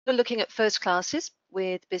We're looking at first classes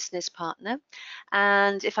with business partner,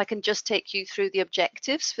 and if I can just take you through the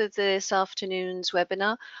objectives for this afternoon's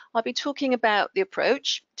webinar, I'll be talking about the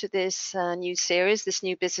approach to this new series, this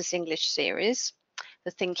new business English series, the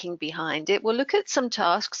thinking behind it. We'll look at some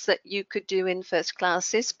tasks that you could do in first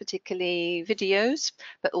classes, particularly videos,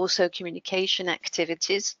 but also communication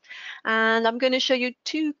activities. And I'm going to show you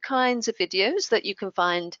two kinds of videos that you can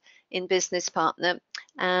find in Business Partner.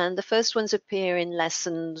 And the first ones appear in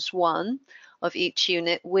lessons 1 of each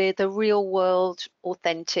unit with a real world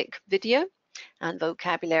authentic video and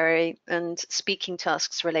vocabulary and speaking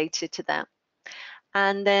tasks related to that.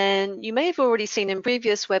 And then you may have already seen in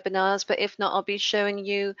previous webinars, but if not, I'll be showing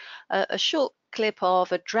you a short clip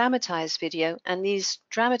of a dramatized video. And these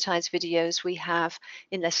dramatized videos we have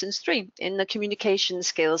in lessons 3, in the communication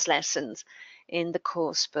skills lessons in the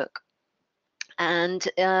course book. And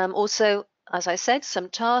also, as I said, some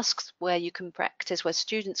tasks where you can practice, where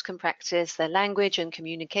students can practice their language and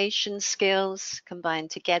communication skills combined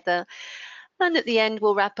together. And at the end,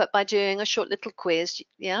 we'll wrap up by doing a short little quiz,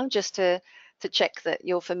 just to check that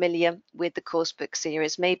you're familiar with the coursebook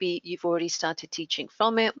series. Maybe you've already started teaching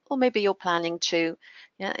from it, or maybe you're planning to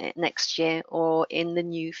next year or in the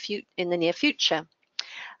near future.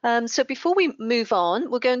 So before we move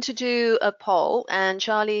on, we're going to do a poll, and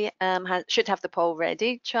Charlie should have the poll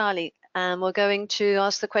ready. Charlie, we're going to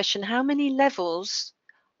ask the question, how many levels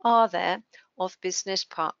are there of business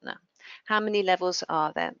partner? How many levels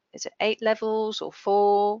are there? Is it 8 levels or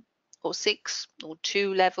 4 or 6 or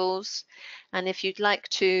 2 levels? And if you'd like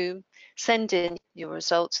to send in your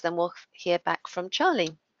results, then we'll hear back from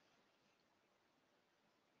Charlie.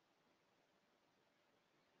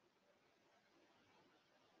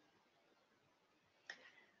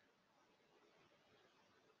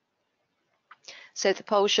 So the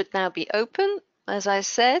poll should now be open. As I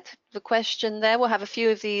said, the question there, we'll have a few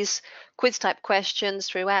of these quiz type questions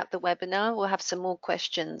throughout the webinar. We'll have some more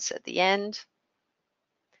questions at the end.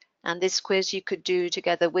 And this quiz you could do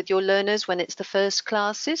together with your learners when it's the first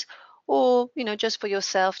classes, or just for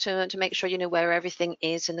yourself to make sure you know where everything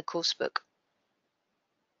is in the course book.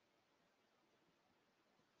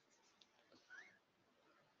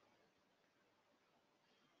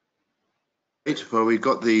 Well, we've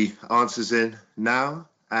got the answers in now,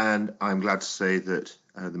 and I'm glad to say that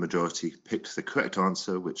the majority picked the correct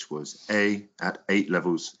answer, which was A, at 8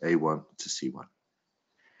 levels, A1 to C1.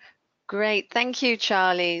 Great, thank you,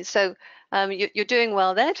 Charlie. So you're doing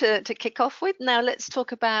well there to kick off with. Now let's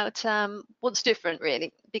talk about what's different,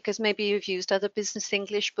 really, because maybe you've used other business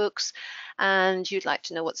English books and you'd like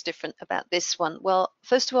to know what's different about this one. Well,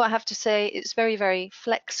 first of all, I have to say it's very, very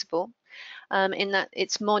flexible in that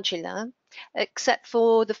it's modular, except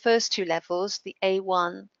for the first 2 levels, the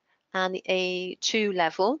A1 and the A2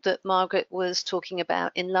 level that Margaret was talking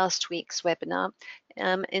about in last week's webinar.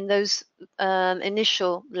 In those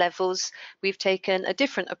initial levels, we've taken a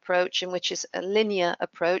different approach, in which is a linear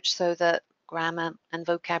approach, so that grammar and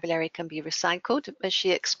vocabulary can be recycled, as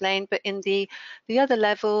she explained. But in the other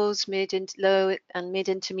levels, mid and low and mid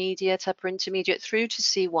intermediate, upper intermediate through to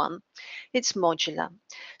C1, it's modular.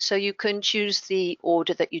 So you can choose the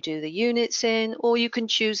order that you do the units in, or you can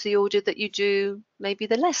choose the order that you do maybe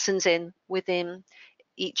the lessons in within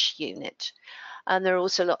each unit. And there are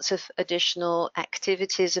also lots of additional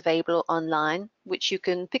activities available online, which you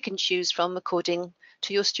can pick and choose from according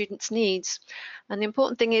to your students' needs. And the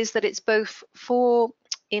important thing is that it's both for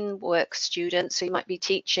in-work students, so you might be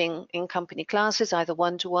teaching in company classes, either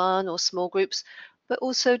one-to-one or small groups, but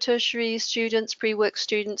also tertiary students, pre-work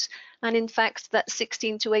students, and in fact that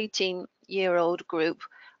 16 to 18-year-old group,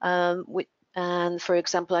 and for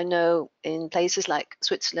example, I know in places like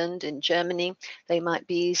Switzerland and Germany, they might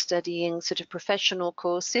be studying sort of professional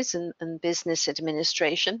courses and business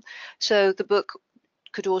administration. So the book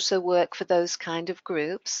could also work for those kind of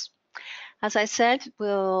groups. As I said,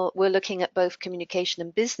 we're looking at both communication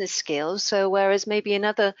and business skills. So whereas maybe in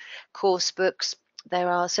other course books,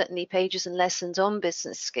 there are certainly pages and lessons on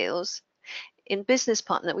business skills, in Business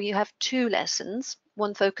Partner, you have 2 lessons,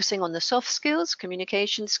 one focusing on the soft skills,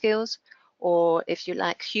 communication skills, or if you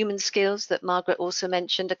like, human skills that Margaret also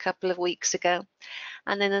mentioned a couple of weeks ago.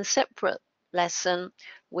 And then a separate lesson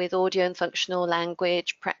with audio and functional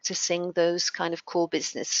language, practicing those kind of core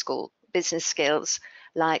business skills,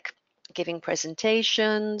 like giving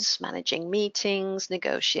presentations, managing meetings,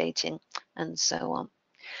 negotiating, and so on.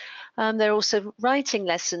 There are also writing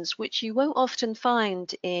lessons, which you won't often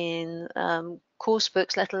find in course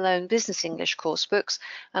books, let alone business English course books.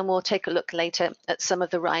 And we'll take a look later at some of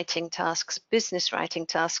the writing tasks, business writing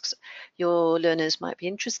tasks your learners might be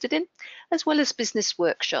interested in, as well as business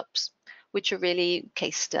workshops, which are really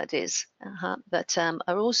case studies that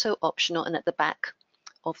are also optional and at the back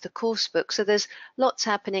of the course book. So there's lots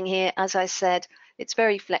happening here. As I said, it's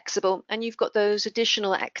very flexible, and you've got those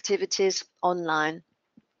additional activities online.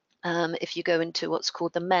 If you go into what's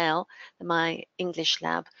called the MAIL, the My English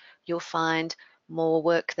Lab, you'll find more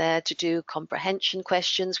work there to do, comprehension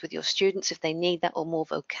questions with your students if they need that, or more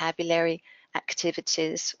vocabulary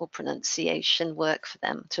activities or pronunciation work for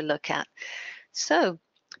them to look at. So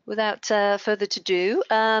without further ado,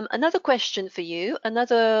 another question for you,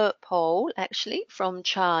 another poll actually from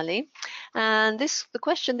Charlie. And the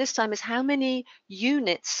question this time is, how many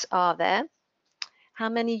units are there? How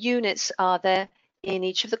many units are there in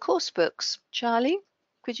each of the course books? Charlie,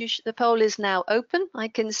 the poll is now open, I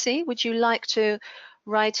can see. Would you like to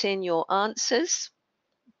write in your answers?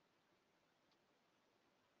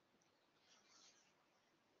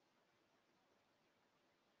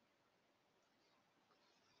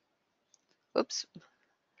 Oops.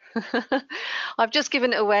 I've just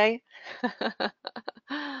given it away.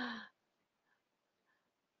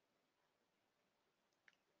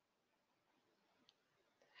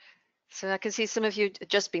 So I can see some of you have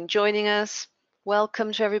just been joining us.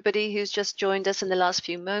 Welcome to everybody who's just joined us in the last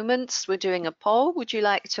few moments. We're doing a poll. Would you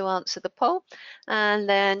like to answer the poll? And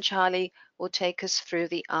then Charlie will take us through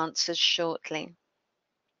the answers shortly.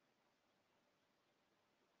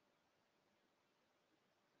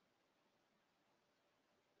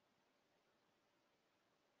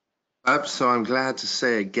 So I'm glad to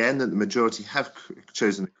say again that the majority have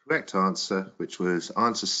chosen the correct answer, which was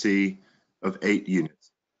answer C of 8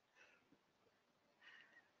 units.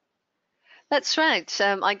 That's right.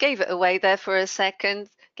 I gave it away there for a second,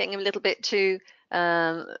 getting a little bit too,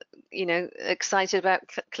 excited about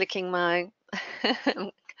clicking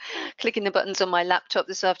clicking the buttons on my laptop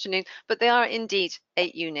this afternoon. But they are indeed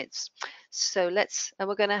 8 units. So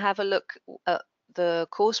we're going to have a look at the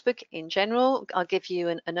course book in general. I'll give you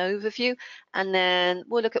an overview, and then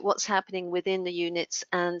we'll look at what's happening within the units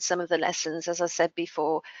and some of the lessons, as I said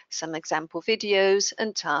before, some example videos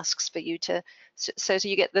and tasks for you to, so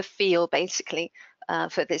you get the feel basically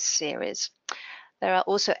for this series. There are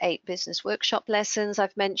also 8 business workshop lessons.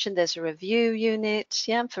 I've mentioned there's a review unit,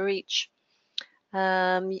 for each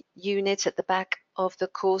unit at the back of the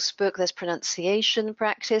course book. There's pronunciation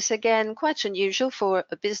practice, again, quite unusual for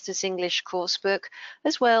a business English course book,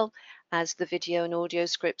 as well as the video and audio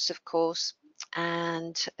scripts, of course,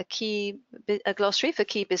 and a glossary for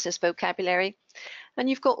key business vocabulary. And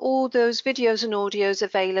you've got all those videos and audios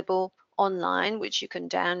available online, which you can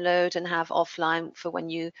download and have offline for when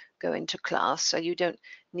you go into class. So you don't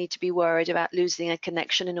need to be worried about losing a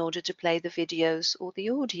connection in order to play the videos or the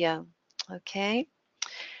audio. Okay.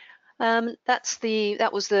 That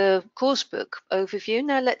was the course book overview.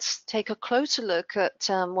 Now let's take a closer look at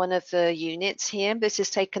one of the units here. This is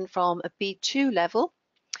taken from a B2 level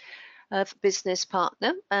of business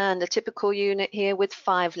partner, and a typical unit here with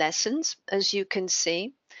 5 lessons, as you can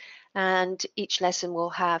see, and each lesson will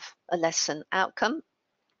have a lesson outcome.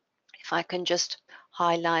 If I can just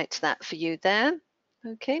highlight that for you there.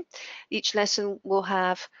 Okay, each lesson will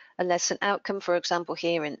have a lesson outcome, for example,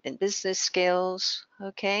 here in business skills.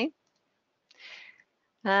 Okay,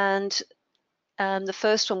 and the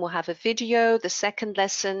first one will have a video. The second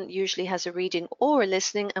lesson usually has a reading or a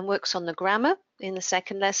listening and works on the grammar in the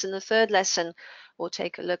second lesson. The third lesson we'll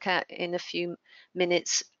take a look at in a few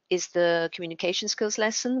minutes is the communication skills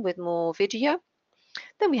lesson with more video.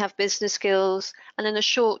 Then we have business skills, and then a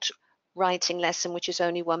short writing lesson, which is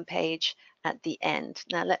only 1 page at the end.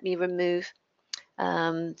 Now let me remove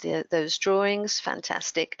those drawings.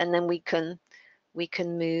 Fantastic. And then we can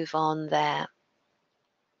move on there.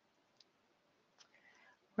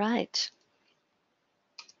 Right.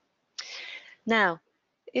 Now,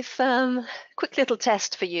 if quick little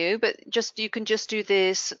test for you, but you can just do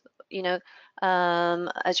this,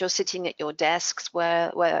 as you're sitting at your desks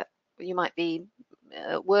where you might be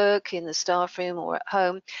at work, in the staff room, or at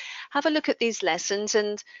home. Have a look at these lessons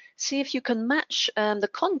and see if you can match the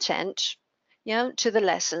content to the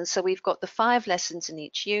lessons. So we've got the 5 lessons in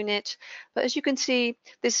each unit, but as you can see,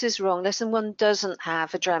 this is wrong. Lesson 1 doesn't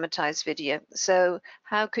have a dramatized video. So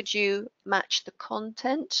how could you match the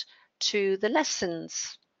content to the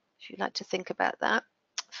lessons? If you'd like to think about that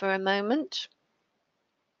for a moment.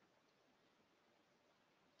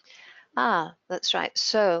 That's right.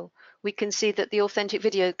 So we can see that the authentic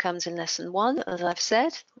video comes in lesson 1, as I've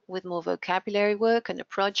said, with more vocabulary work and a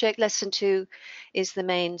project. Lesson 2 is the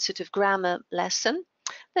main sort of grammar lesson.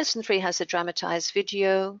 Lesson 3 has a dramatized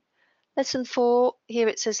video. Lesson 4, here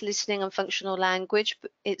it says listening and functional language,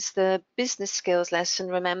 but it's the business skills lesson,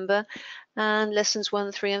 remember. And lessons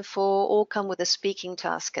 1, 3, and 4 all come with a speaking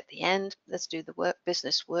task at the end. Let's do the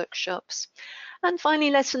business workshops. And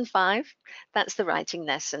finally, lesson 5, that's the writing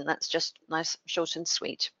lesson. That's just nice, short and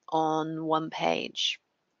sweet on one page.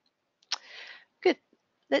 Good.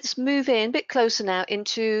 Let's move in a bit closer now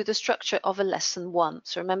into the structure of a lesson 1.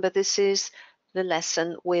 So remember, this is the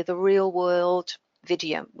lesson with a real world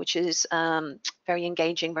video, which is very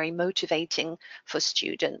engaging, very motivating for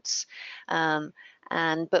students.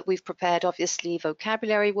 But we've prepared obviously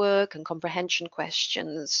vocabulary work and comprehension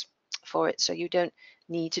questions for it, so you don't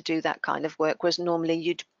need to do that kind of work, whereas normally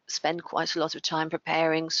you'd spend quite a lot of time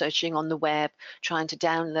preparing, searching on the web, trying to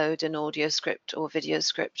download an audio script or video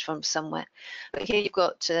script from somewhere. But here you've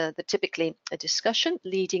got typically a discussion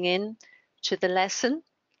leading in to the lesson,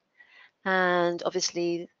 and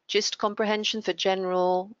obviously gist comprehension for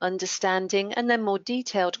general understanding, and then more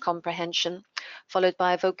detailed comprehension, followed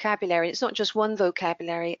by vocabulary. It's not just one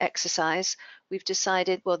vocabulary exercise. We've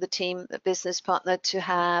decided, well, the team, the business partner, to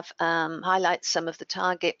have highlight some of the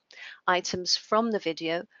target items from the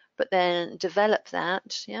video, but then develop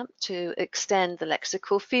that to extend the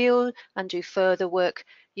lexical field and do further work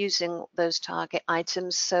using those target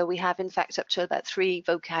items. So we have, in fact, up to about 3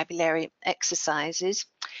 vocabulary exercises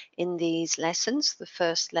in these lessons, the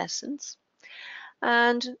first lessons,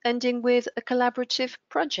 and ending with a collaborative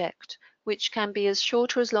project, which can be as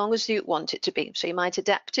short or as long as you want it to be. So you might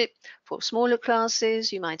adapt it for smaller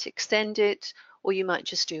classes, you might extend it, or you might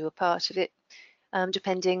just do a part of it,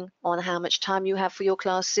 depending on how much time you have for your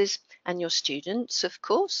classes and your students, of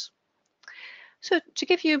course. So to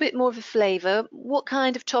give you a bit more of a flavour, what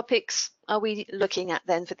kind of topics are we looking at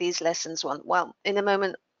then for these lessons 1? Well, in a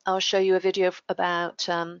moment, I'll show you a video about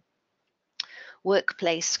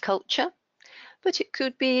workplace culture, but it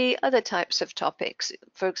could be other types of topics.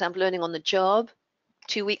 For example, learning on the job.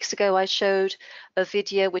 2 weeks ago, I showed a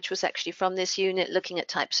video which was actually from this unit looking at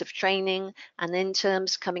types of training and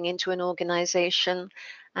interns coming into an organization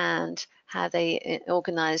and how they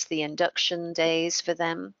organize the induction days for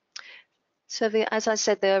them. So as I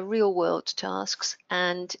said, they are real world tasks.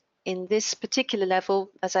 And in this particular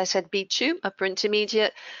level, as I said, B2, upper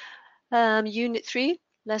intermediate, Unit 3,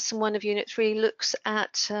 Lesson 1 of Unit 3 looks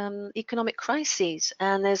at economic crises.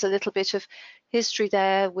 And there's a little bit of history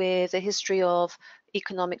there with a history of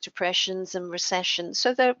economic depressions and recessions.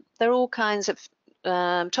 So there are all kinds of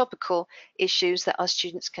topical issues that our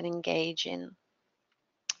students can engage in.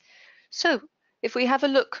 So if we have a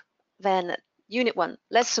look then at Unit 1,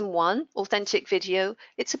 Lesson 1, Authentic Video,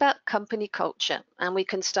 it's about company culture. And we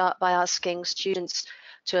can start by asking students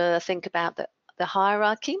to think about the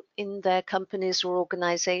hierarchy in their companies or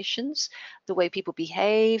organizations, the way people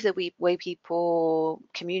behave, the way people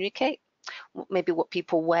communicate, maybe what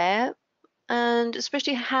people wear, and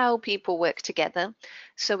especially how people work together.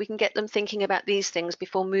 So we can get them thinking about these things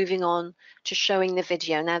before moving on to showing the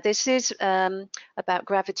video. Now, this is about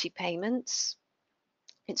gravity payments.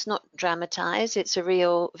 It's not dramatized, it's a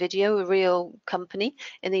real video, a real company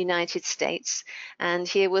in the United States. And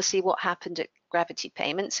here we'll see what happened at Gravity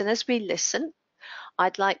Payments. And as we listen,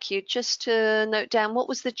 I'd like you just to note down what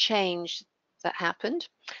was the change that happened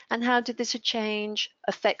and how did this change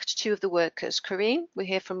affect 2 of the workers. Corinne, we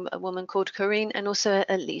hear from a woman called Corinne, and also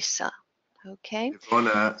Elisa. Okay.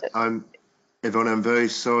 Iwonna, I'm very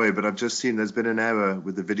sorry, but I've just seen there's been an error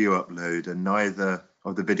with the video upload and neither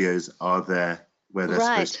of the videos are there where they're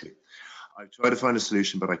supposed to be. I've tried to find a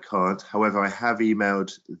solution, but I can't. However, I have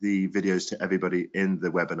emailed the videos to everybody in the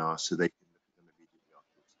webinar so they can look at them immediately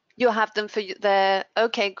afterwards. You'll have them for there.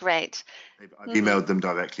 Okay, great. I've emailed them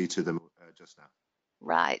directly to them just now.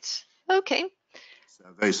 Right. Okay. So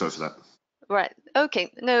I'm very sorry for that. Right.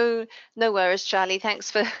 Okay. No worries, Charlie.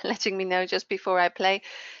 Thanks for letting me know just before I play.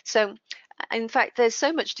 So, in fact, there's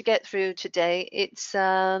so much to get through today. It's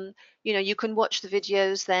you can watch the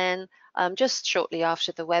videos then just shortly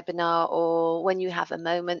after the webinar or when you have a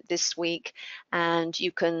moment this week, and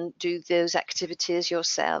you can do those activities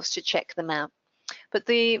yourselves to check them out. But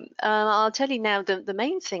I'll tell you now the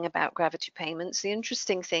main thing about Gravity Payments, the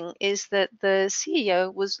interesting thing is that the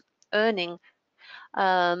CEO was earning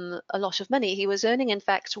a lot of money. He was earning, in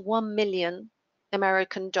fact, 1 million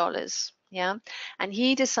American dollars. Yeah. And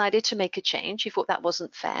he decided to make a change. He thought that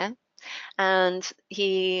wasn't fair. And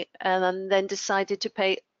he then decided to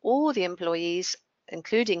pay all the employees,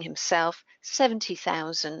 including himself,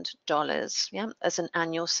 $70,000, yeah, as an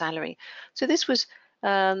annual salary. So this was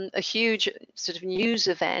a huge sort of news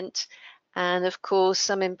event. And of course,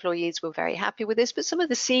 some employees were very happy with this, but some of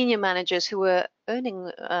the senior managers who were earning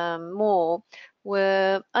more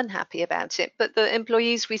were unhappy about it. But the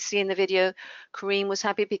employees we see in the video, Kareem was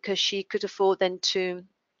happy because she could afford then to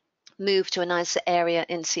move to a nicer area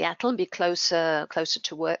in Seattle and be closer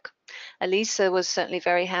to work. Elisa was certainly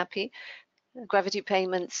very happy. Gravity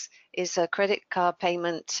Payments is a credit card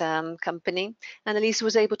payment company, and Elisa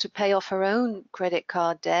was able to pay off her own credit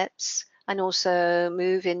card debts and also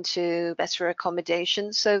move into better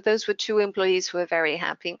accommodation. So those were two employees who were very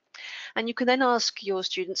happy. And you can then ask your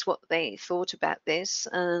students what they thought about this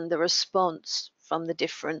and the response from the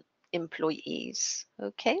different employees.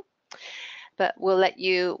 Okay, but we'll let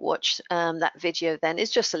you watch that video then.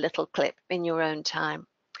 It's just a little clip in your own time.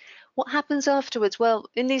 What happens afterwards? Well,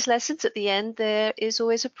 in these lessons at the end, there is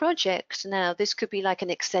always a project. Now, this could be like an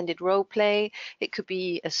extended role play, it could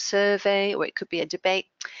be a survey, or it could be a debate.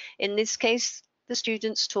 In this case, the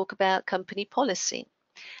students talk about company policy.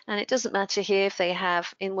 And it doesn't matter here if they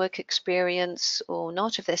have in-work experience or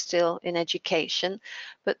not, if they're still in education,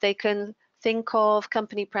 but they can think of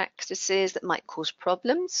company practices that might cause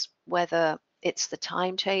problems, whether it's the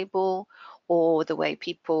timetable or the way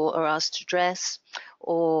people are asked to dress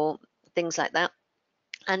or things like that.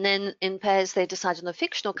 And then in pairs, they decide on a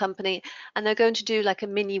fictional company, and they're going to do like a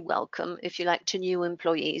mini welcome, if you like, to new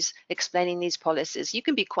employees, explaining these policies. You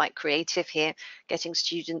can be quite creative here, getting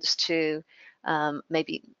students to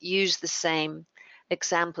maybe use the same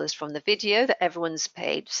example as from the video, that everyone's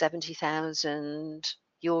paid 70,000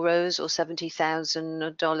 euros or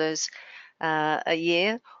 $70,000 a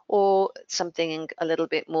year, or something a little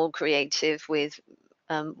bit more creative with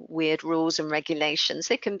weird rules and regulations.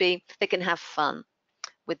 They can have fun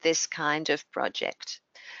with this kind of project.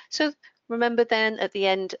 So remember then at the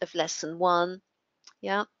end of lesson 1,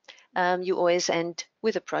 yeah, you always end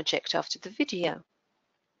with a project after the video.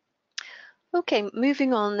 Okay,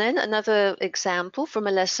 moving on then, another example from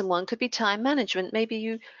a lesson 1 could be time management. Maybe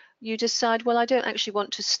you decide, well, I don't actually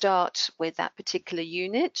want to start with that particular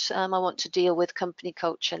unit. I want to deal with company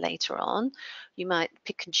culture later on. You might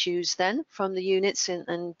pick and choose then from the units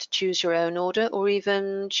and choose your own order, or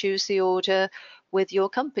even choose the order with your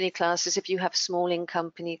company classes if you have small in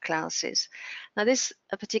company classes. Now this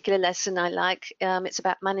a particular lesson I like. It's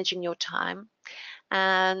about managing your time.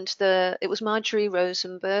 And it was Marjorie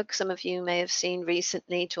Rosenberg, some of you may have seen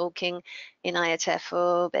recently talking in IATF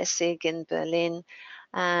or Bessig in Berlin.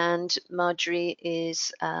 And Marjorie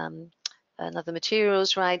is another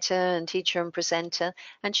materials writer and teacher and presenter,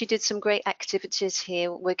 and she did some great activities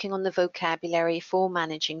here working on the vocabulary for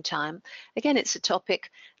managing time. Again, it's a topic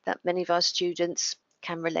that many of our students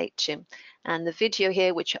can relate to. And the video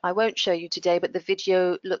here, which I won't show you today, but the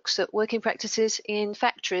video looks at working practices in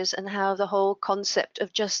factories and how the whole concept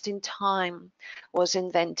of just in time was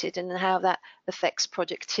invented and how that affects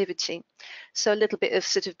productivity. So a little bit of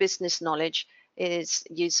sort of business knowledge is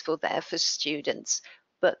useful there for students.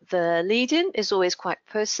 But the lead-in is always quite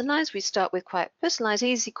personalized. We start with quite personalized,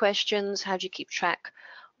 easy questions. How do you keep track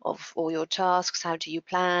of all your tasks? How do you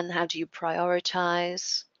plan? How do you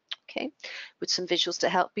prioritize? Okay, with some visuals to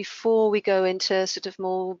help before we go into sort of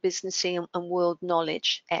more businessy and world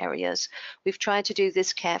knowledge areas. We've tried to do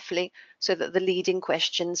this carefully so that the leading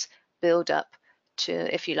questions build up to,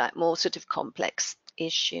 if you like, more sort of complex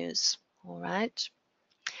issues. All right.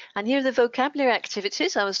 And here are the vocabulary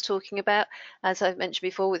activities I was talking about, as I've mentioned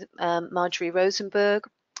before, with Marjorie Rosenberg.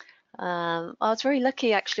 I was very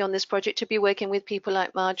lucky actually on this project to be working with people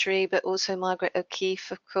like Marjorie, but also Margaret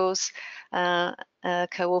O'Keefe, of course, I've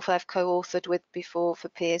co-authored with before for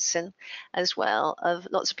Pearson as well, of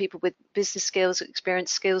lots of people with business skills,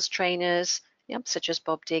 experienced skills trainers, such as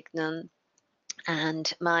Bob Dignan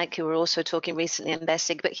and Mike, who were also talking recently in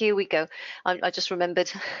Bessig. But here we go. I just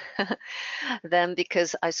remembered them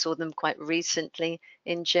because I saw them quite recently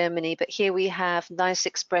in Germany. But here we have nice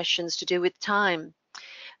expressions to do with time.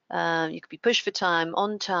 You could be pushed for time,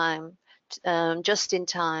 on time, just in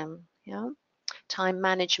time, time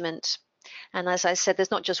management. And as I said,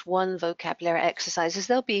 there's not just one vocabulary exercises.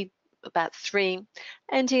 There'll be about 3,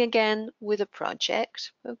 ending again with a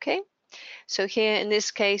project, okay? So here in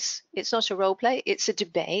this case, it's not a role play, it's a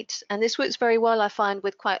debate. And this works very well, I find,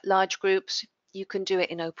 with quite large groups. You can do it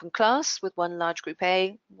in open class with one large group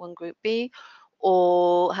A, one group B,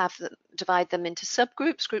 or divide them into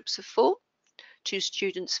subgroups, groups of 4, 2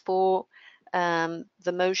 students for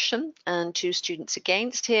the motion and 2 students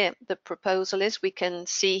against. Here, the proposal is, we can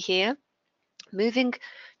see here, moving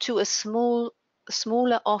to a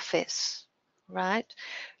smaller office, right?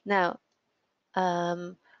 Now,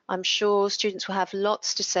 I'm sure students will have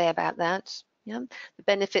lots to say about that. Yeah, the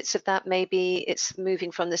benefits of that, maybe it's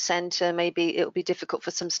moving from the center, maybe it'll be difficult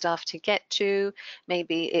for some staff to get to,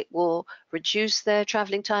 maybe it will reduce their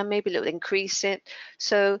traveling time, maybe it'll increase it.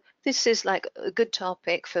 So this is like a good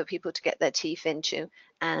topic for people to get their teeth into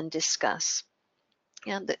and discuss.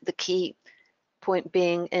 Yeah, the key point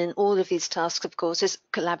being in all of these tasks, of course, is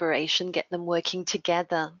collaboration, get them working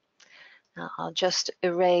together. Now I'll just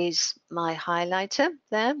erase my highlighter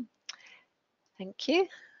there. Thank you.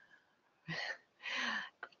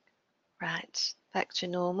 Right, back to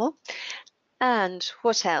normal. And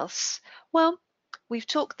what else? Well, we've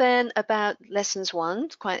talked then about lessons 1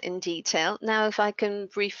 quite in detail. Now, if I can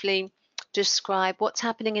briefly describe what's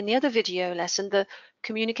happening in the other video lesson, the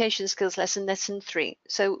communication skills lesson, lesson 3.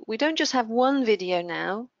 So we don't just have one video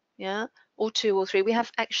now, yeah, or 2 or 3. We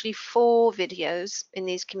have actually 4 videos in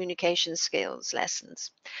these communication skills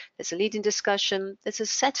lessons. There's a leading discussion, there's a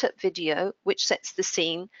setup video, which sets the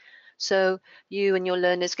scene. So you and your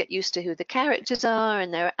learners get used to who the characters are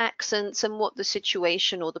and their accents and what the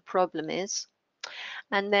situation or the problem is.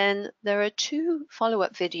 And then there are 2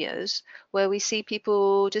 follow-up videos where we see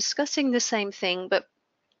people discussing the same thing but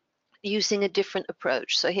using a different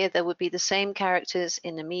approach. So here there would be the same characters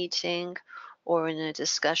in a meeting or in a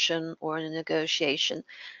discussion or in a negotiation.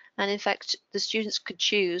 And in fact, the students could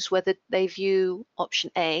choose whether they view option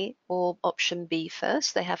A or option B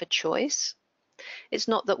first. They have a choice. It's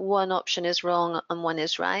not that one option is wrong and one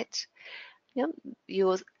is right. Yeah,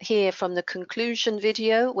 you'll hear from the conclusion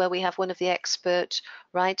video where we have one of the expert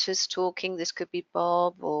writers talking. This could be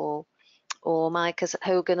Bob or Mike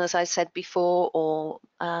Hogan, as I said before, or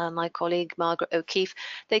my colleague Margaret O'Keefe.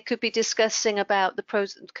 They could be discussing about the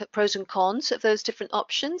pros and cons of those different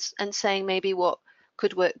options and saying maybe what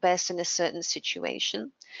could work best in a certain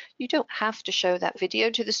situation. You don't have to show that video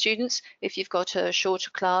to the students if you've got a shorter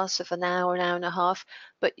class of an hour and a half,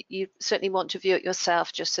 but you certainly want to view it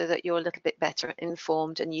yourself just so that you're a little bit better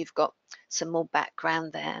informed and you've got some more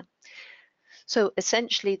background there. So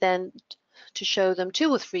essentially then to show them 2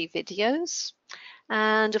 or 3 videos,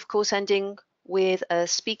 and of course ending with a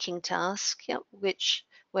speaking task, yeah,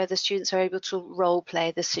 where the students are able to role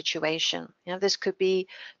play the situation. You know, this could be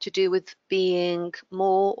to do with being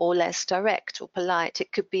more or less direct or polite.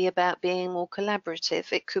 It could be about being more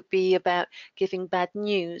collaborative. It could be about giving bad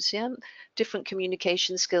news. Yeah, different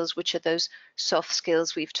communication skills, which are those soft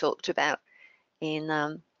skills we've talked about in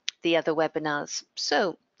the other webinars.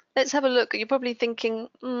 So let's have a look. You're probably thinking,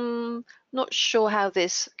 not sure how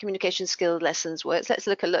this communication skill lessons works. Let's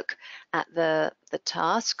look at the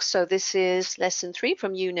task. So this is lesson 3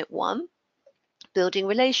 from unit 1, building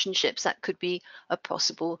relationships. That could be a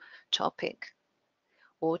possible topic.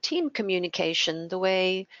 Or team communication, the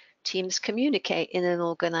way teams communicate in an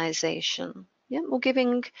organization. Yeah, or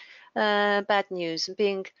giving bad news and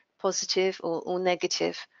being positive or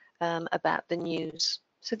negative about the news.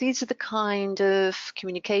 So these are the kind of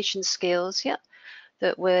communication skills, yeah,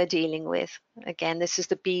 that we're dealing with. Again, this is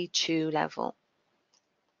the B2 level.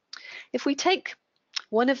 If we take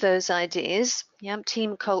one of those ideas, yeah,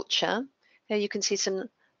 team culture, here you can see some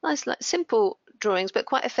nice, like, simple drawings, but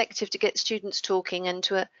quite effective to get students talking and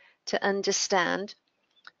to understand.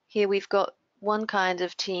 Here we've got one kind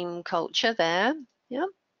of team culture there, yeah,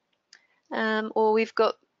 or we've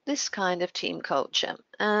got this kind of team culture.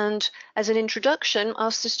 And as an introduction,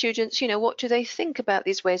 ask the students, you know, what do they think about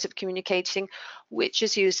these ways of communicating, which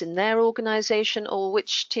is used in their organization, or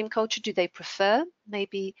which team culture do they prefer?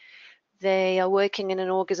 Maybe they are working in an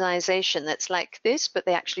organization that's like this, but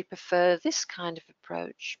they actually prefer this kind of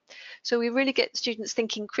approach. So we really get students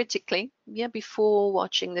thinking critically, yeah, before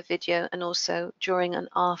watching the video and also during and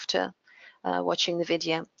after watching the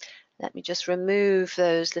video. Let me just remove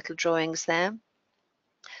those little drawings there.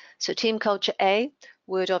 So team culture A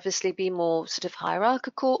would obviously be more sort of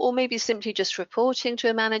hierarchical, or maybe simply just reporting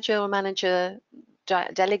to a manager, or manager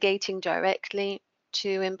delegating directly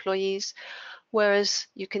to employees. Whereas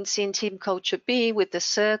you can see in team culture B with the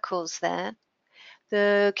circles there,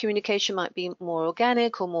 the communication might be more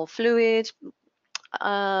organic or more fluid,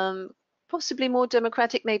 possibly more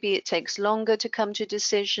democratic. Maybe it takes longer to come to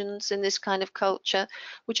decisions in this kind of culture,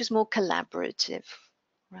 which is more collaborative,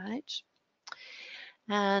 right?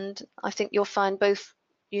 And I think you'll find both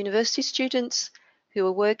university students who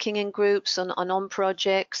are working in groups on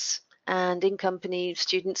projects and in-company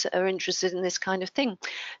students that are interested in this kind of thing.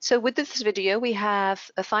 So with this video, we have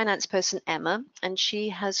a finance person, Emma, and she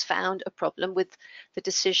has found a problem with the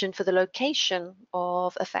decision for the location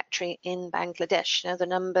of a factory in Bangladesh. You know, the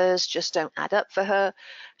numbers just don't add up for her.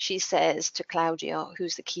 She says to Claudia,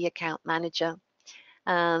 who's the key account manager,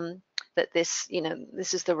 that this,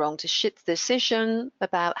 this is the wrong decision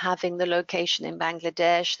about having the location in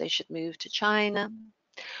Bangladesh. They should move to China.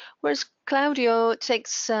 Whereas Claudio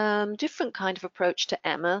takes a different kind of approach to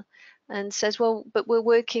Emma and says, well, but we're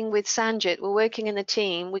working with Sanjit, we're working in a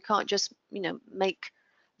team. We can't just, make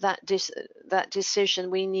that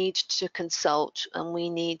decision. We need to consult and we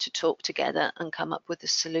need to talk together and come up with a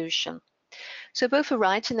solution. So both are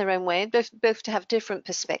right in their own way, both to have different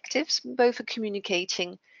perspectives, both are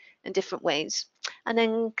communicating in different ways. And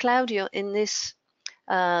then Claudio in this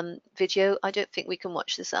video, I don't think we can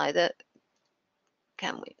watch this either,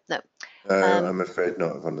 can we? No. I'm afraid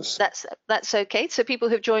not, Iwonna. That's okay. So people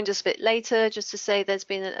who've joined us a bit later, just to say there's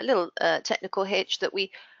been a little technical hitch that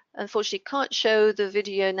we unfortunately can't show the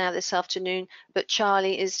video now this afternoon, but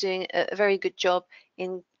Charlie is doing a very good job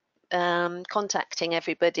in contacting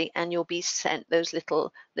everybody, and you'll be sent those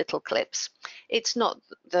little clips. It's not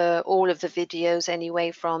all of the videos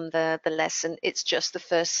anyway from the lesson. It's just the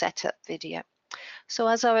first setup video. So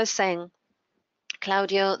as I was saying,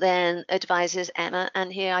 Claudio then advises Emma,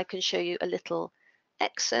 and here I can show you a little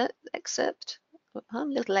excerpt, a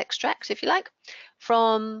little extract, if you like,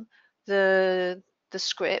 from the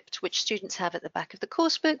script, which students have at the back of the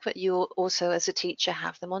course book, but you also, as a teacher,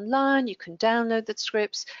 have them online. You can download the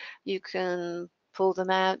scripts, you can pull them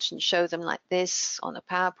out and show them like this on a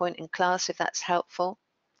PowerPoint in class if that's helpful.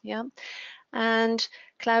 Yeah, and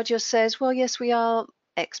Claudio says, well, yes, we are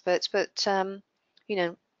experts, but Sanjit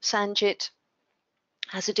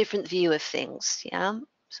has a different view of things. Yeah.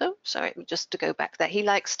 So, sorry, just to go back there, he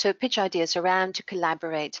likes to pitch ideas around, to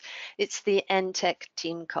collaborate. It's the NTech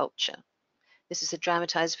team culture. This is a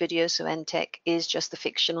dramatized video, so NTech is just the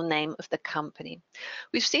fictional name of the company.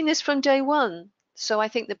 We've seen this from day one. So I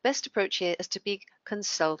think the best approach here is to be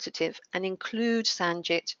consultative and include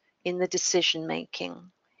Sanjit in the decision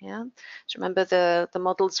making. Yeah. So remember the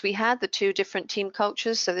models we had, the two different team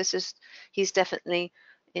cultures. So he's definitely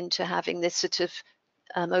into having this sort of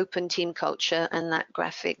open team culture, and that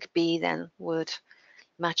graphic B then would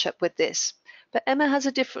match up with this. But Emma has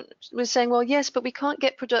a different, was saying, well, yes, but we can't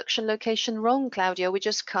get production location wrong, Claudio, we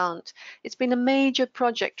just can't. It's been a major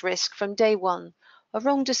project risk from day one. A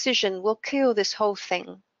wrong decision will kill this whole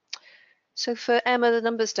thing. So for Emma, the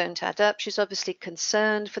numbers don't add up. She's obviously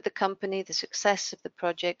concerned for the company, the success of the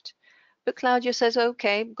project. But Claudio says,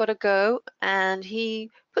 okay, got to go. And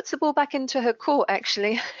he puts the ball back into her court,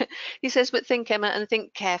 actually. He says, but think, Emma, and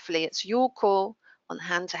think carefully. It's your call on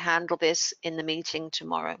hand to handle this in the meeting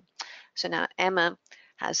tomorrow. So now Emma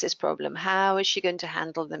has this problem. How is she going to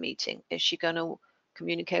handle the meeting? Is she going to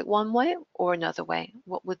communicate one way or another way?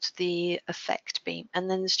 What would the effect be?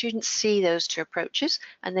 And then the students see those two approaches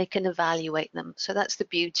and they can evaluate them. So that's the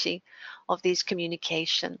beauty of these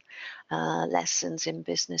communication lessons in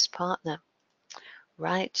Business Partner.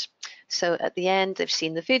 Right. So at the end, they've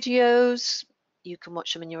seen the videos. You can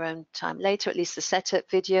watch them in your own time later, at least the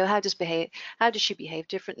setup video. How does she behave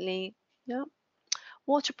differently? Yeah.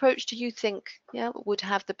 What approach do you think would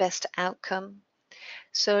have the best outcome?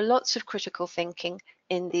 So lots of critical thinking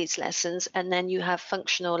in these lessons, and then you have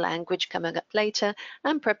functional language coming up later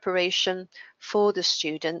and preparation for the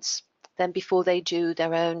students then before they do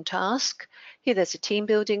their own task. Here there's a team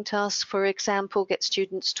building task, for example, get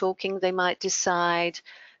students talking. They might decide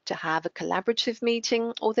to have a collaborative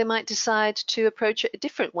meeting, or they might decide to approach it a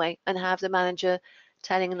different way and have the manager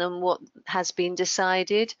telling them what has been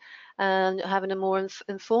decided and having a more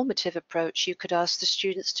informative approach. You could ask the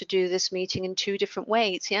students to do this meeting in two different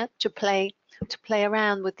ways, to play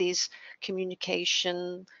around with these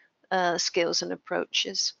communication skills and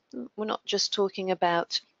approaches. We're not just talking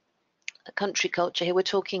about a country culture here, we're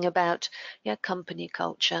talking about company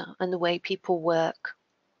culture and the way people work.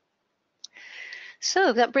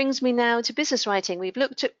 So that brings me now to business writing. We've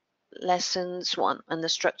looked at lessons 1 and the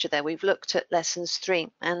structure there. We've looked at lessons 3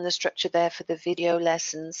 and the structure there for the video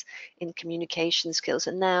lessons in communication skills.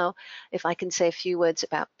 And now if I can say a few words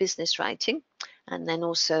about business writing and then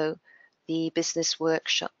also the business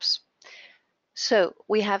workshops. So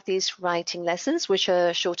we have these writing lessons which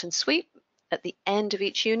are short and sweet. At the end of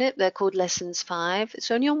each unit, they're called lessons 5.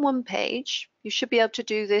 It's only on one page. You should be able to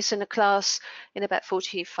do this in a class in about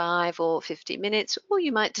 45 or 50 minutes, or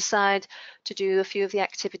you might decide to do a few of the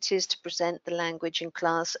activities to present the language in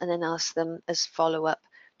class and then ask them as follow-up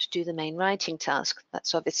to do the main writing task.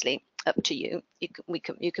 That's obviously up to you.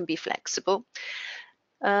 You can be flexible.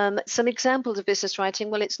 Some examples of business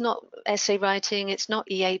writing, well, it's not essay writing, it's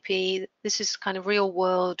not EAP. This is kind of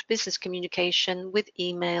real-world business communication with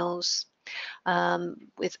emails,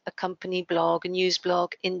 with a company blog, a news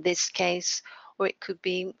blog in this case, or it could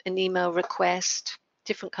be an email request,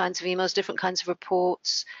 different kinds of emails, different kinds of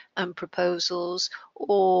reports and proposals,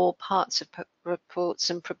 or parts of reports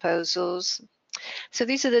and proposals. So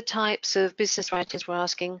these are the types of business writings we're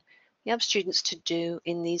asking the other students to do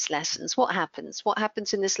in these lessons. What happens? What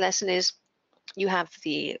happens in this lesson is you have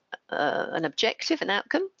an objective, an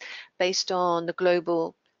outcome, based on the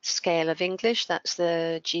global scale of English. That's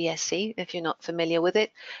the GSE, if you're not familiar with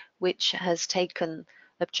it, which has taken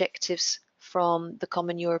objectives from the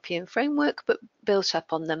Common European Framework, but built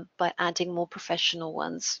up on them by adding more professional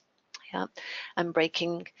ones. Yeah, and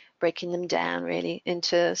breaking them down really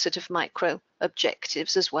into sort of micro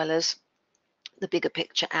objectives as well as the bigger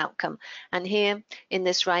picture outcome. And here in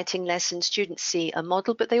this writing lesson, students see a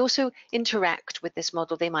model, but they also interact with this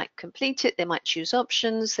model. They might complete it, they might choose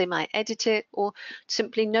options, they might edit it, or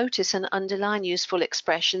simply notice and underline useful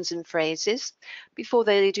expressions and phrases before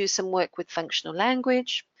they do some work with functional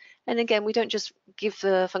language. And again, we don't just give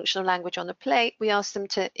the functional language on a plate, we ask them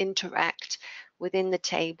to interact within the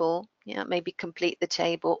table, maybe complete the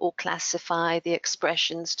table or classify the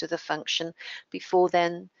expressions to the function before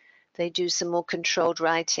then they do some more controlled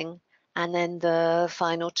writing, and then the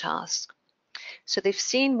final task. So they've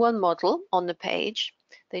seen one model on the page,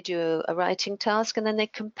 they do a writing task, and then they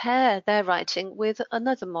compare their writing with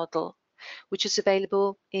another model, which is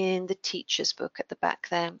available in the teacher's book at the back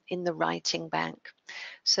there in the writing bank.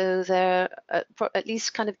 So there are at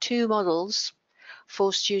least kind of 2 models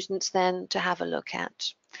for students then to have a look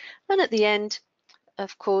at. And at the end,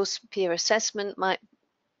 of course, peer assessment might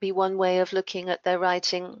be one way of looking at their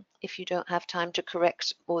writing if you don't have time to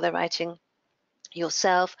correct all their writing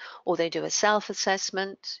yourself, or they do a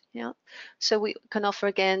self-assessment. So we can offer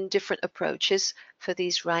again different approaches for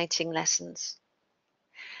these writing lessons.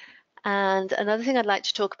 And another thing I'd like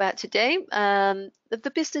to talk about today,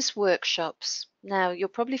 the business workshops. Now, you're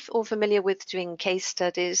probably all familiar with doing case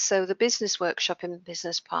studies. So the business workshop in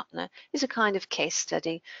Business Partner is a kind of case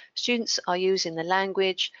study. Students are using the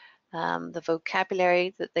language, the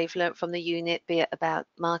vocabulary that they've learned from the unit, be it about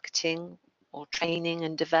marketing or training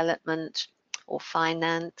and development or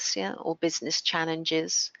finance, or business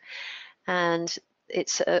challenges. And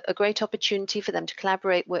it's a great opportunity for them to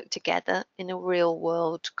collaborate, work together in a real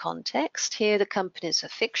world context. Here the companies are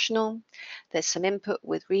fictional. There's some input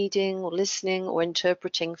with reading or listening or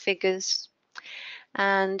interpreting figures.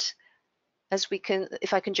 And as we can,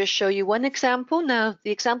 if I can just show you one example. Now,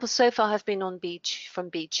 the examples so far have been on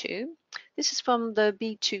from B2. This is from the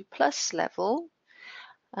B2 plus level.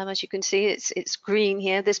 As you can see, it's green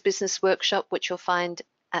here, this business workshop, which you'll find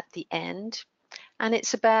at the end. And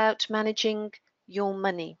it's about managing your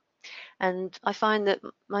money. And I find that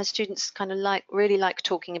my students kind of really like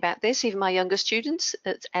talking about this, even my younger students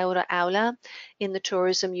at Aula in the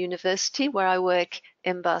Tourism University where I work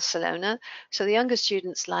in Barcelona. So the younger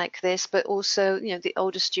students like this, but also, the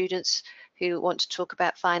older students who want to talk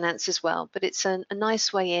about finance as well. But it's a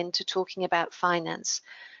nice way into talking about finance.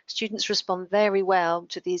 Students respond very well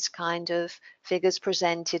to these kind of figures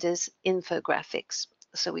presented as infographics.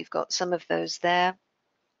 So we've got some of those there.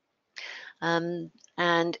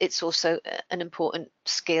 And it's also an important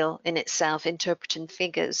skill in itself, interpreting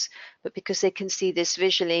figures. But because they can see this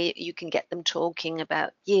visually, you can get them talking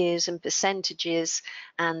about years and percentages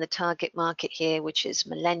and the target market here, which is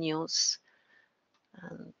millennials.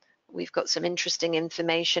 We've got some interesting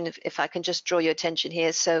information, if I can just draw your attention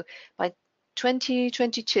here. So by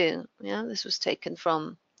 2022, this was taken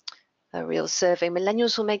from a real survey,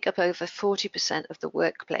 millennials will make up over 40% of the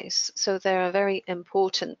workplace. So they're a very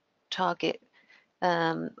important target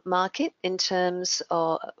market in terms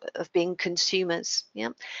of being consumers.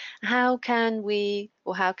 How can we,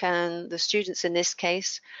 or how can the students in this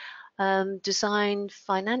case, design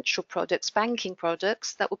financial products, banking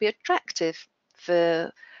products that will be attractive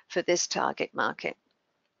for this target market?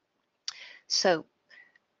 So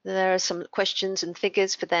there are some questions and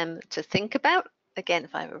figures for them to think about. Again,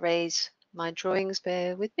 if I erase my drawings,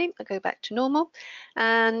 bear with me, I'll go back to normal.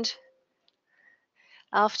 And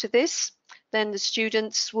after this, then the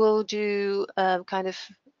students will do kind of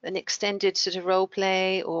an extended sort of role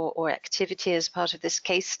play or activity as part of this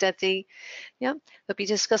case study. They'll be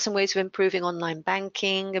discussing ways of improving online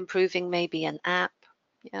banking, improving maybe an app,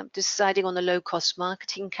 deciding on a low-cost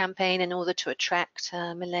marketing campaign in order to attract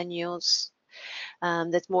millennials.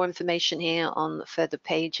 There's more information here on further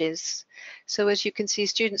pages. So as you can see,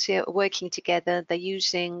 students here are working together. They're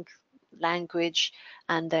using language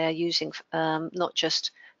and they're using not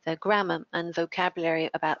just their grammar and vocabulary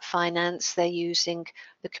about finance, they're using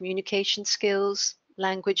the communication skills,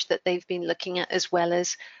 language that they've been looking at, as well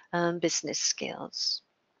as business skills.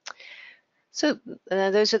 So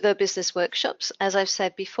those are the business workshops. As I've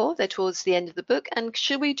said before, they're towards the end of the book. And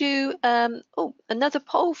should we do another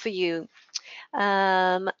poll for you?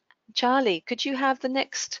 Charlie, could you have the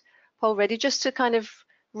next poll ready just to kind of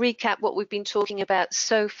recap what we've been talking about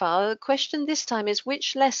so far? The question this time is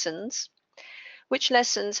which lessons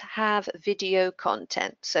have video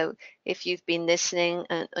content? So if you've been listening,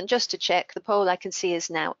 and just to check, the poll I can see is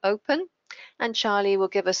now open, and Charlie will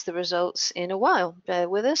give us the results in a while. Bear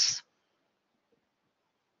with us.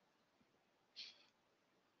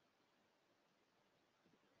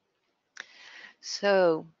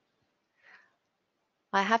 So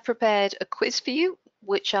I have prepared a quiz for you,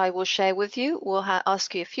 which I will share with you. We'll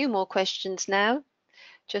ask you a few more questions now,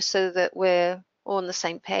 just so that we're all on the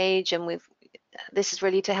same page, and this is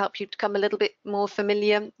really to help you become a little bit more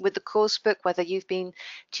familiar with the course book, whether you've been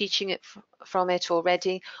teaching it from it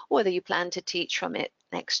already, or whether you plan to teach from it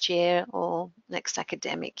next year or next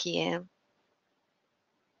academic year.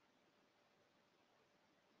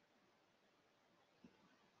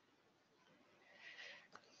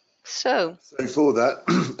 So for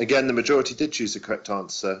that, again, the majority did choose the correct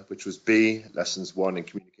answer, which was B, lessons 1 in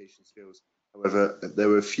communication skills. However, there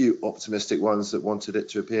were a few optimistic ones that wanted it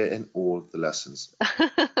to appear in all of the lessons.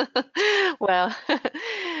 Well,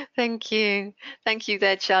 thank you. Thank you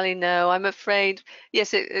there, Charlie. No, I'm afraid,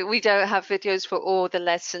 yes, we don't have videos for all the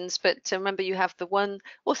lessons, but remember you have the one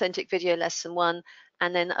authentic video lesson 1,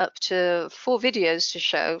 and then up to 4 videos to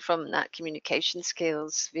show from that communication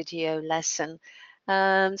skills video lesson.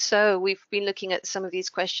 So we've been looking at some of these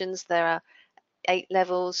questions. There are 8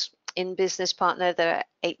 levels in Business Partner. There are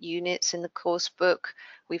 8 units in the course book.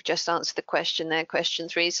 We've just answered the question there, question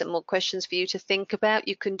 3. Some more questions for you to think about.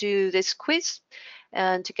 You can do this quiz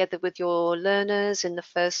together with your learners in the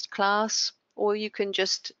first class, or you can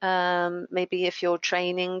just maybe if you're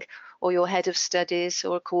training or your head of studies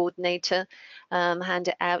or a coordinator, hand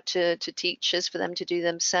it out to teachers for them to do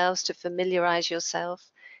themselves, to familiarize yourself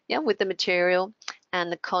with the material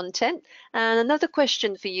and the content. And another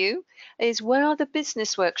question for you is, where are the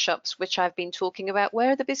business workshops which I've been talking about?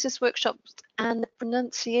 Where are the business workshops and the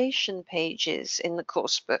pronunciation pages in the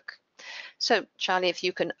course book? So Charlie, if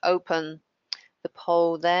you can open the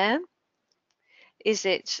poll there. Is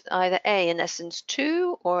it either A, in lessons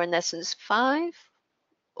 2 or in lessons 5,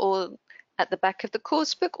 or at the back of the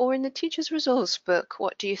course book or in the teacher's resource book?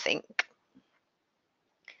 What do you think?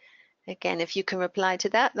 Again, if you can reply to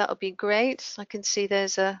that, that would be great. I can see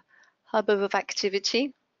there's a hubbub of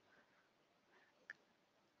activity.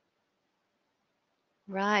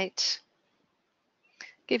 Right.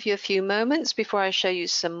 Give you a few moments before I show you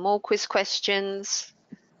some more quiz questions.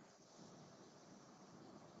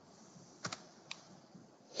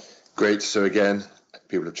 Great. So again,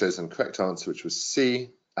 people have chosen the correct answer, which was C,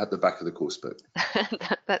 at the back of the course book.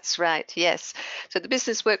 That's right, yes. So the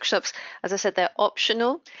business workshops, as I said, they're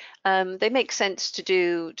optional. They make sense to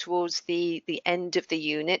do towards the end of the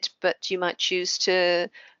unit, but you might choose to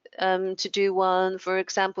do one, for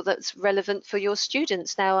example, that's relevant for your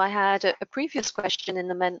students. Now, I had a previous question in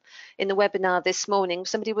the webinar this morning.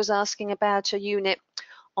 Somebody was asking about a unit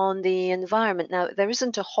on the environment. Now, there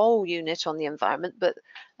isn't a whole unit on the environment, but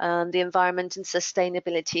the environment and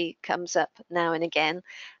sustainability comes up now and again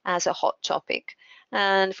as a hot topic.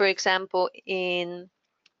 And for example, in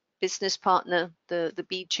Business Partner, the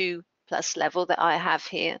B2 plus level that I have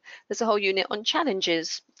here, there's a whole unit on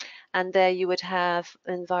challenges. And there you would have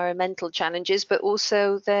environmental challenges, but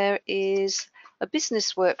also there is a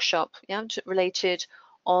business workshop related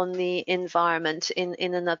on the environment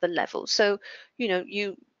in another level. So,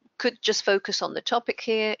 you could just focus on the topic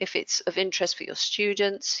here if it's of interest for your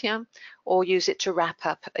students, or use it to wrap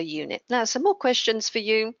up a unit. Now, some more questions for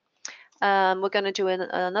you. We're going to do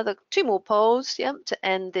another 2 more polls, to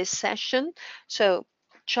end this session. So,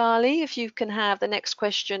 Charlie, if you can have the next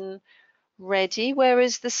question ready. Where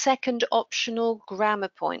is the second optional grammar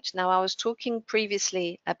point? Now, I was talking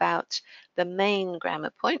previously about the main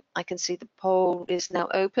grammar point. I can see the poll is now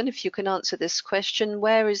open. If you can answer this question,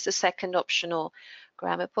 where is the second optional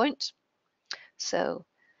grammar point? So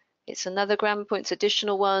it's another grammar point, it's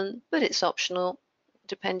additional one, but it's optional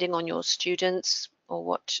depending on your students or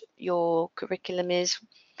what your curriculum is.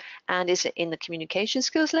 And is it in the communication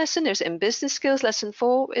skills lesson? Is it in business skills lesson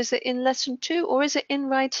 4? Is it in lesson 2? Or is it in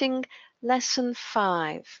writing lesson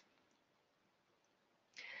 5?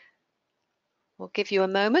 We'll give you a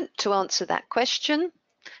moment to answer that question,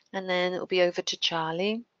 and then it'll be over to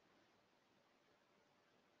Charlie.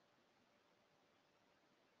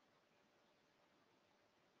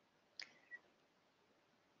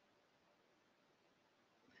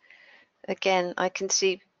 Again, I can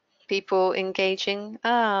see people engaging.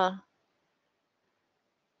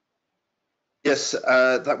 Yes,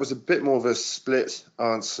 that was a bit more of a split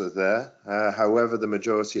answer there. However, the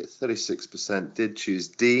majority at 36% did choose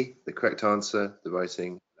D, the correct answer, the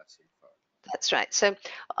writing lesson 5. That's right. So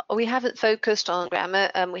we haven't focused on grammar.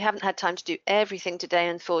 We haven't had time to do everything today,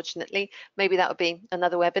 unfortunately. Maybe that would be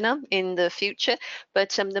another webinar in the future. But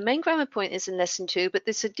the main grammar point is in lesson 2, but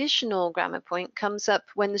this additional grammar point comes up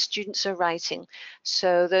when the students are writing.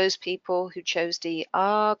 So those people who chose D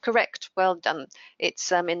are correct. Well done.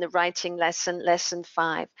 It's in the writing lesson, lesson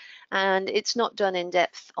 5. And it's not done in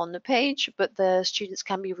depth on the page, but the students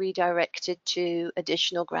can be redirected to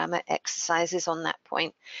additional grammar exercises on that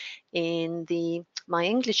point in the My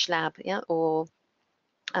English Lab, yeah, or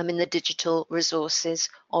in the digital resources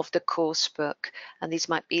of the course book. And these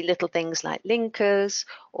might be little things like linkers,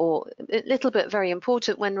 or a little bit very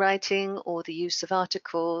important when writing, or the use of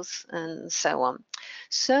articles, and so on.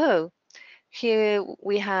 So here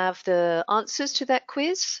we have the answers to that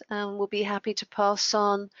quiz, and we'll be happy to pass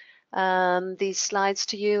on these slides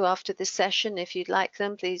to you after this session. If you'd like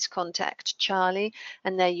them, please contact Charlie,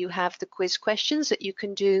 and there you have the quiz questions that you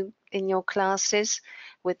can do in your classes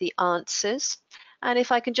with the answers. And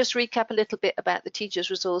if I can just recap a little bit about the teacher's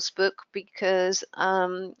resource book, because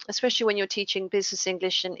especially when you're teaching business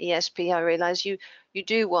English and ESP, I realize you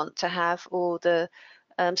do want to have all the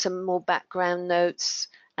some more background notes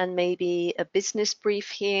and maybe a business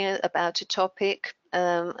brief here about a topic.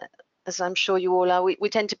 As I'm sure you all are, we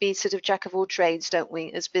tend to be sort of jack of all trades, don't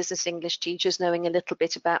we, as business English teachers, knowing a little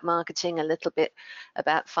bit about marketing, a little bit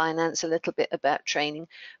about finance, a little bit about training.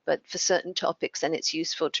 But for certain topics, then it's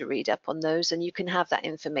useful to read up on those, and you can have that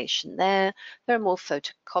information there. There are more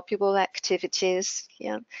photocopiable activities,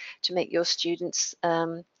 yeah, to make your students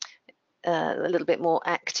a little bit more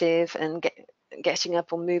active and getting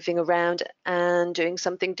up or moving around and doing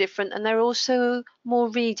something different. And there are also more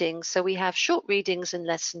readings. So we have short readings in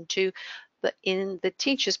lesson 2, but in the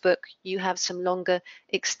teacher's book, you have some longer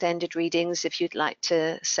extended readings if you'd like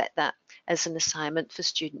to set that as an assignment for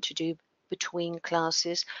student to do between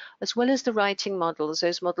classes, as well as the writing models.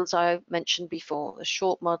 Those models I mentioned before, a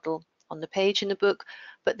short model on the page in the book,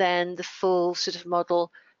 but then the full sort of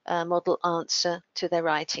model answer to their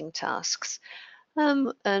writing tasks.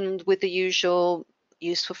 And with the usual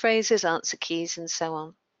useful phrases, answer keys, and so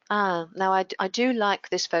on. Now I do like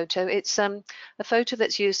this photo. It's a photo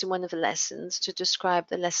that's used in one of the lessons to describe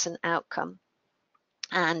the lesson outcome.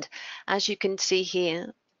 And as you can see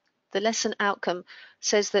here, the lesson outcome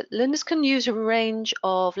says that learners can use a range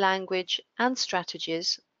of language and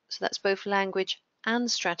strategies. So that's both language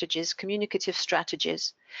and strategies, communicative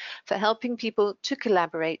strategies, for helping people to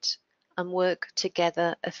collaborate and work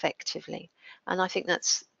together effectively. And I think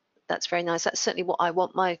that's very nice. That's certainly what I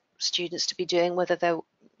want my students to be doing, whether they're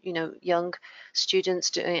young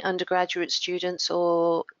students, doing undergraduate students,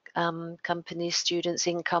 or company students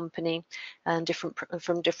in company, and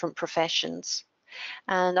from different professions.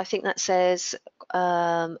 And I think that says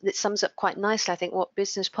it sums up quite nicely, I think, what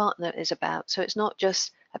business partner is about. So it's not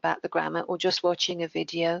just about the grammar or just watching a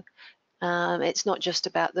video. It's not just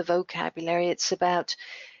about the vocabulary. It's about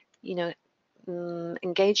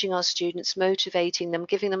engaging our students, motivating them,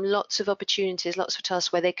 giving them lots of opportunities, lots of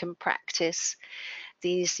tasks where they can practice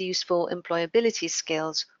these useful employability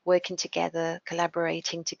skills, working together,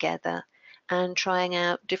 collaborating together, and trying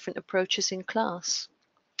out different approaches in class.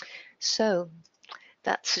 So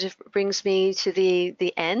that sort of brings me to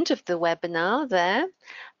the end of the webinar there.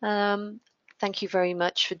 Thank you very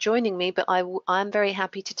much for joining me, but I'm very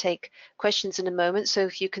happy to take questions in a moment. So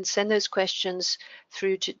if you can send those questions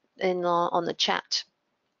through to on the chat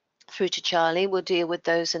through to Charlie, we'll deal with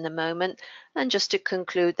those in a moment. And just to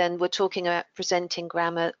conclude, then we're talking about presenting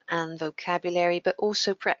grammar and vocabulary, but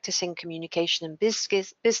also practicing communication and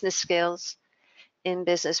business skills in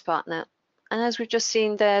Business Partner. And as we've just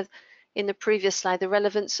seen there in the previous slide, the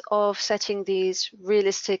relevance of setting these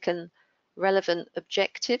realistic and relevant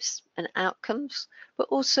objectives and outcomes, but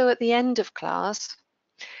also at the end of class,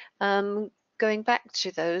 going back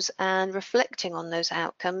to those and reflecting on those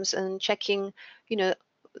outcomes and checking,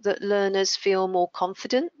 that learners feel more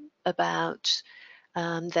confident about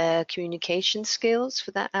their communication skills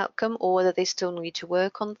for that outcome, or whether they still need to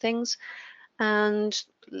work on things. And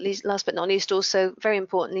last but not least, also very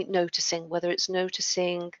importantly, noticing, whether it's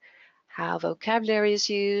noticing how vocabulary is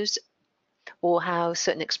used, or how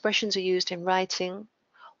certain expressions are used in writing,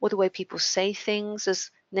 or the way people say things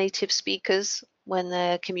as native speakers when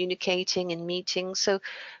they're communicating in meetings. So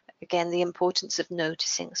again, the importance of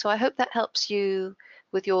noticing. So I hope that helps you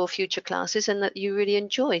with your future classes, and that you really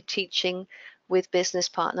enjoy teaching with Business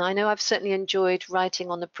Partner. I know I've certainly enjoyed writing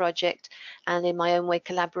on the project and in my own way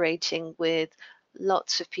collaborating with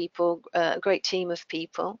lots of people, a great team of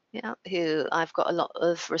people, yeah, who I've got a lot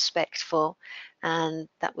of respect for, and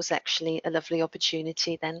that was actually a lovely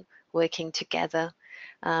opportunity then, working together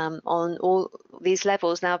on all these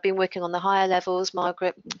levels. Now I've been working on the higher levels.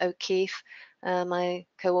 Margaret O'Keefe, my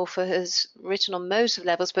co-author, has written on most of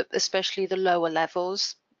levels, but especially the lower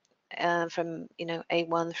levels, from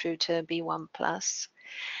A1 through to B1 plus.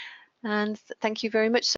 And thank you very much.